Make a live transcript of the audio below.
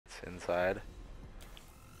inside.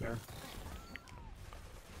 Yeah.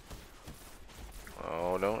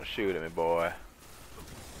 Oh, don't shoot at me, boy.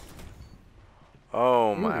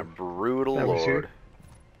 Oh my Ooh, brutal that was you. lord.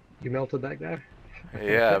 You melted that guy.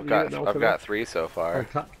 Yeah, That unit I've melted him got 3 so on far.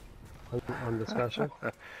 top on the special.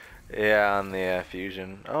 Yeah, on the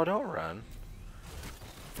fusion. Oh, don't run.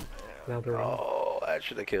 Now they're on. Oh, that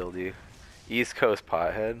should have killed you. East Coast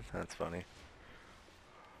pothead. That's funny.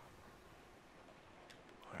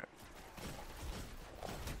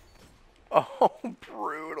 Oh,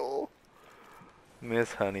 brutal.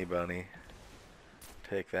 Miss Honey Bunny.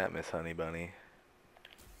 Take that, Miss Honey Bunny.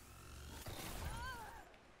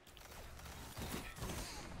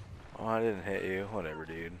 Oh, I didn't hit you. Whatever,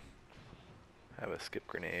 dude. Have a skip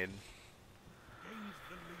grenade.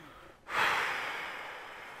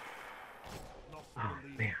 Oh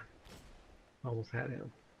man, almost had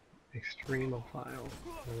him. Extremophile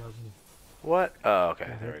 11. What? Oh,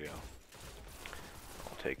 okay. There we go.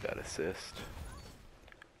 I'll take that assist.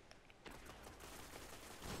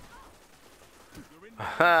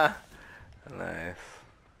 Ha! Nice.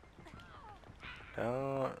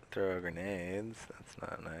 Don't throw grenades. That's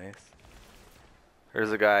not nice.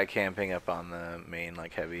 There's a guy camping up on the main,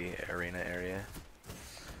 like, heavy arena area.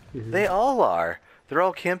 They all are. They're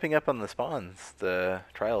all camping up on the spawns, the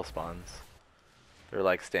trial spawns. They're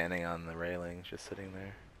like standing on the railings, just sitting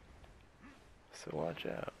there. So watch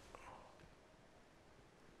out.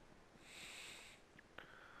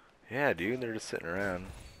 Yeah, dude, they're just sitting around.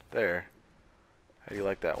 There. How do you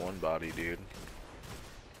like that one body, dude?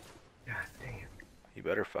 God damn. You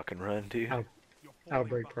better fucking run, dude.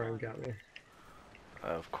 Outbreak Prime got me.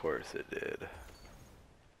 Of course it did.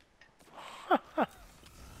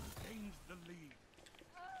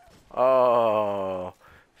 Oh,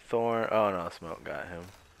 Thorn. Oh no, Smoke got him.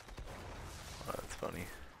 Oh, that's funny.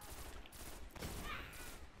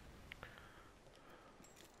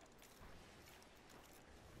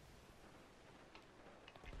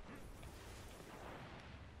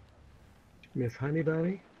 Miss Honey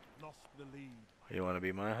Bunny? You want to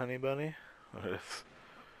be my honey bunny?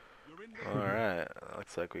 Alright,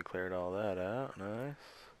 looks like we cleared all that out. Nice.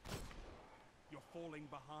 You're falling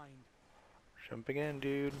behind. Jump again,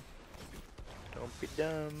 dude. Don't be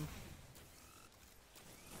dumb.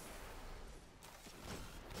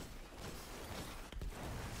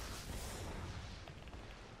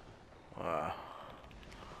 Wow.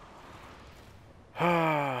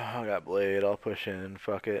 I got Blade. I'll push in.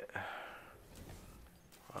 Fuck it.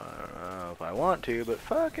 I don't know if I want to, but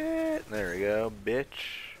fuck it. There we go,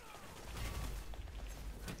 bitch.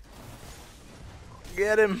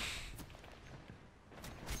 Get him.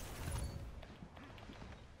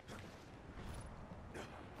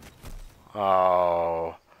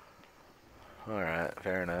 Oh. Alright,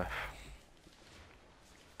 fair enough.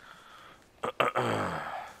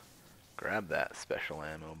 Grab that special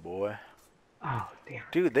ammo, boy. Oh, damn.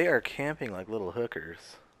 Dude, they are camping like little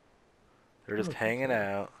hookers. They're just hanging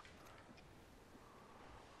out.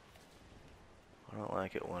 I don't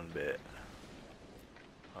like it one bit.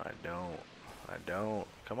 I don't. I don't.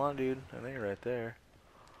 Come on, dude. I know you're right there.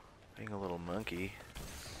 Being a little monkey.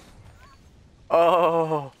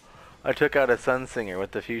 Oh! I took out a Sunsinger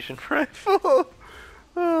with the fusion rifle.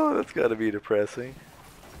 Oh, that's gotta be depressing.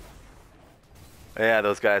 Yeah,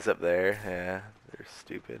 those guys up there. Yeah, they're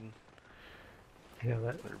stupid. Yeah,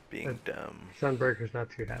 They're being dumb. Sunbreaker's not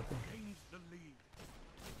too happy.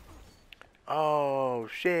 Oh,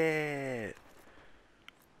 shit.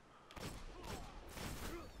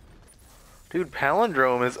 Dude,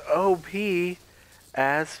 Palindrome is OP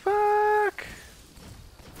as fuck.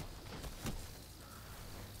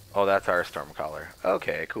 Oh, that's our Stormcaller.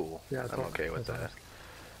 Okay, cool. Yeah, I'm okay with that.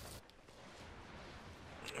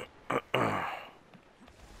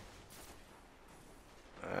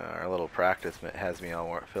 Our little practice has me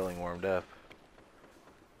all feeling warmed up.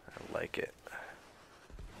 I like it.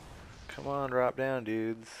 Come on, drop down,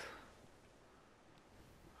 dudes.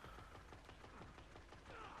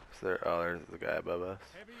 Oh, there's the guy above us.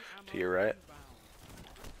 To your right.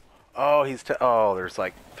 Oh, oh, there's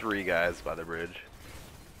like 3 guys by the bridge.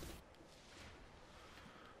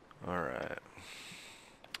 Alright.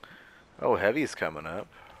 Oh, Heavy's coming up.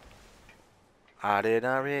 I did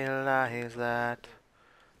not realize that.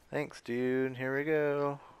 Thanks, dude. Here we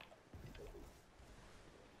go.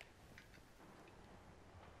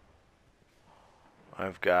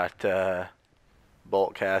 I've got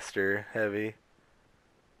Boltcaster Heavy.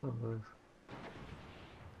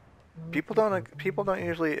 People don't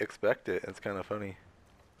usually expect it. It's kind of funny.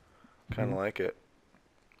 Kind of like it.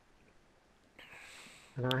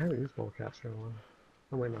 And I haven't used Boltcaster in a while.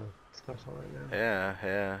 Oh wait, no, special right now. Yeah,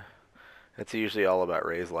 yeah. It's usually all about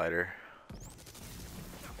Ray's lighter.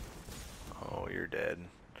 Oh, you're dead.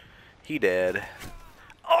 He dead.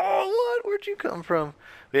 Oh, what? Where'd you come from?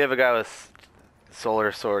 We have a guy with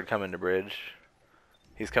solar sword coming to bridge.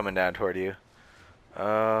 He's coming down toward you.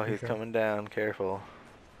 Oh, he's Okay. coming down. Careful.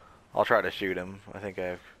 I'll try to shoot him. I think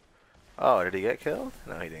I've... Oh, did he get killed?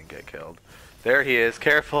 No, he didn't get killed. There he is.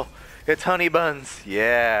 Careful. It's Honey Buns.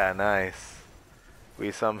 Yeah, nice.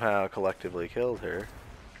 We somehow collectively killed her.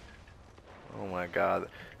 Oh my god.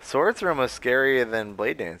 Swords are almost scarier than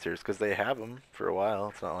blade dancers because they have them for a while.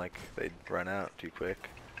 It's not like they'd run out too quick.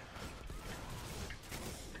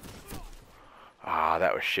 Ah,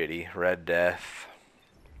 that was shitty. Red Death.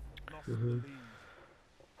 Lost Mm-hmm. the lead.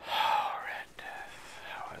 Oh, Red Death.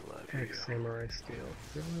 How I love you. Samurai Steel.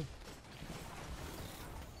 Really?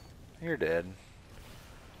 You're dead.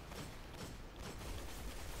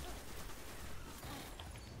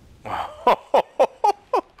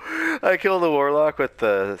 I killed the warlock with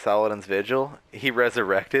the Saladin's Vigil. He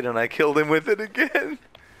resurrected and I killed him with it again.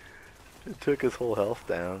 It took his whole health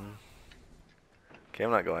down. Okay,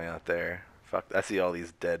 I'm not going out there. Fuck, I see all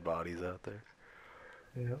these dead bodies out there.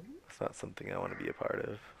 Yeah. It's not something I want to be a part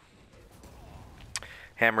of.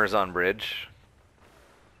 Hammer's on bridge.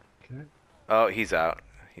 Okay. Oh, he's out.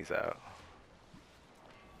 He's out.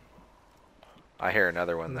 I hear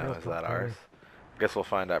another one though. Is that ours? Guess we'll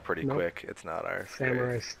find out pretty quick. It's not ours.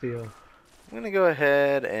 Samurai Great. Steel. I'm gonna go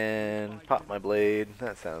ahead and pop my blade.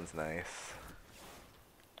 That sounds nice.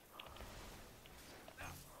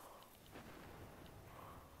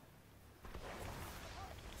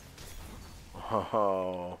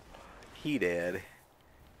 Oh, he dead.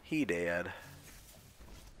 He dead.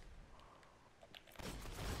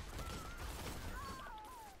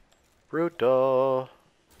 Brutal.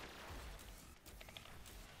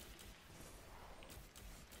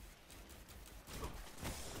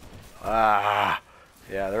 Ah,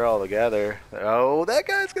 yeah, they're all together. Oh, that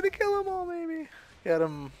guy's gonna kill them all, maybe. Get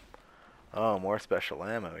him. Oh, more special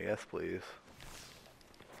ammo. Yes, please.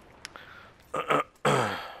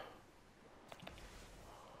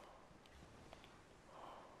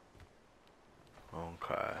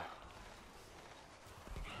 Okay.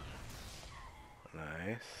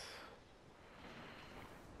 Nice.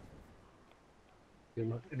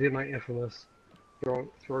 Did my infamous throw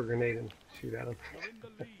a grenade and shoot at him. You're in the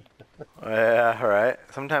lead. Yeah, right.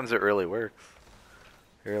 Sometimes it really works.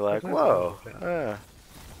 You're like, Sometimes it whoa. doesn't. Yeah.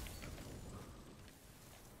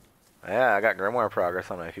 Yeah, I got Grimoire progress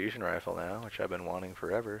on my fusion rifle now, which I've been wanting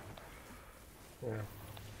forever. Yeah.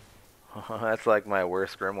 That's like my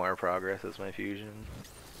worst Grimoire progress is my fusion.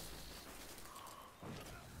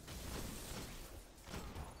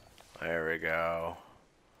 There we go.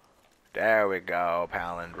 There we go,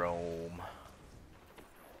 palindrome.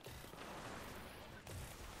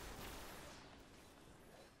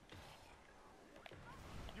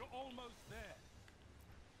 You're almost there.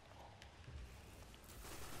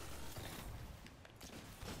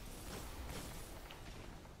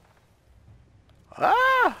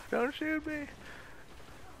 Ah! Don't shoot me.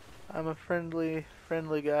 I'm a friendly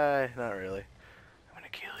guy. Not really. I'm gonna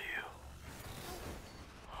kill you.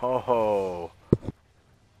 Ho ho.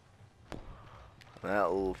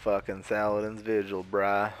 That little fucking Saladin's Vigil,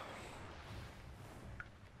 brah.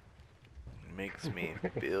 Makes me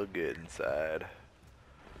feel good inside.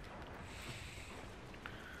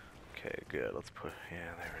 Okay, good. Let's put...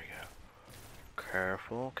 Yeah, there we go.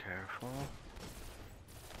 Careful, careful.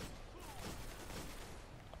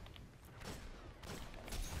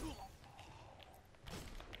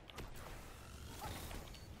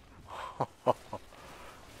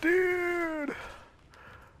 Dude!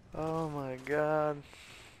 Oh my god.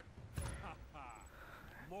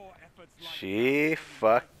 More efforts like G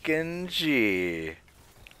fucking G.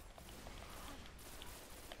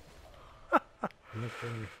 Okay,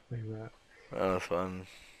 like that. That was fun.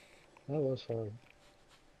 That was fun.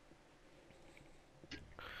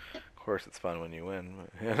 Of course it's fun when you win.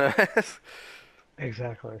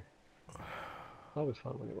 Exactly. That was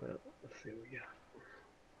fun when you went. Let's see what we got.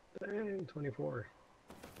 Dang, 24.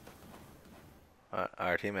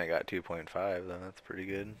 Our teammate got 2.5 though, that's pretty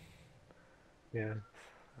good. Yeah.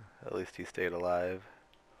 At least he stayed alive.